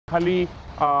खली,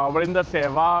 वरिंदर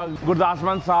सहवाग, गुरदास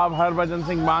मान साहब, हरभजन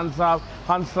सिंह मान साहब,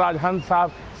 हंसराज हंस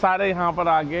साहब, सारे यहाँ पर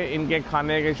आके इनके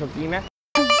खाने के शौकीन हैं।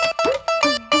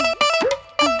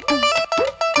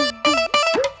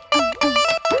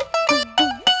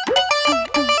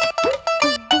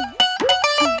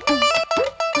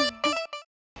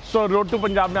 सो रोड टू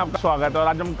पंजाब में आपका स्वागत है और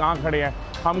आज हम कहाँ खड़े हैं?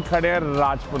 हम खड़े हैं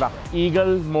Rajpura,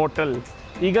 eagle motel.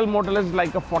 Eagle Motel is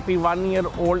like a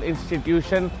 41-year-old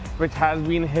institution which has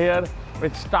been here,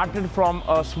 which started from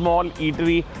a small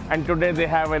eatery, and today they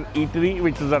have an eatery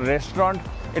which is a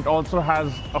restaurant. It also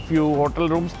has a few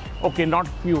hotel rooms. Okay, not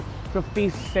few,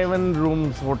 57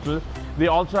 rooms hotel.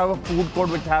 They also have a food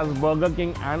court which has Burger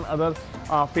King and other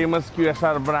famous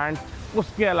QSR brands.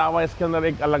 उसके अलावा इसके अंदर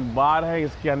एक अलग बार है,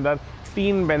 इसके अंदर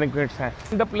 3 banquets हैं.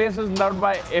 The place is loved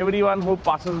by everyone who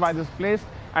passes by this place.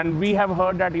 And we have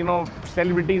heard that, you know,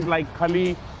 celebrities like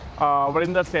Khali,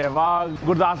 Varinder Sehwag,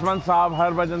 Gurdas मान साहब,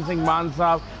 हरभजन सिंह मान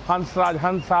साहब, हंसराज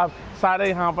हंस साहब, सारे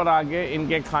यहाँ पर आके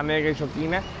इनके खाने के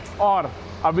शौकीन हैं। और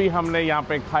अभी हमने यहाँ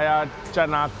पे खाया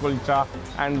चना कुलचा,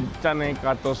 एंड चने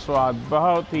का तो स्वाद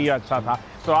बहुत ही अच्छा था।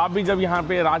 तो आप भी जब यहाँ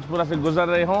पे राजपुरा से गुजर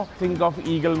रहे हो, थिंक ऑफ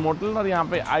ईगल मोटल और यहाँ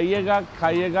पे आइएगा,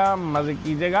 खाइएगा, मज़े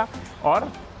कीजिएगा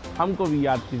और हमको भी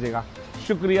याद कीजिएगा।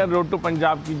 शुक्रिया रोड टू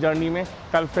पंजाब की जर्नी में।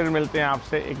 कल फिर मिलते हैं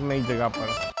आपसे एक नई जगह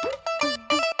पर।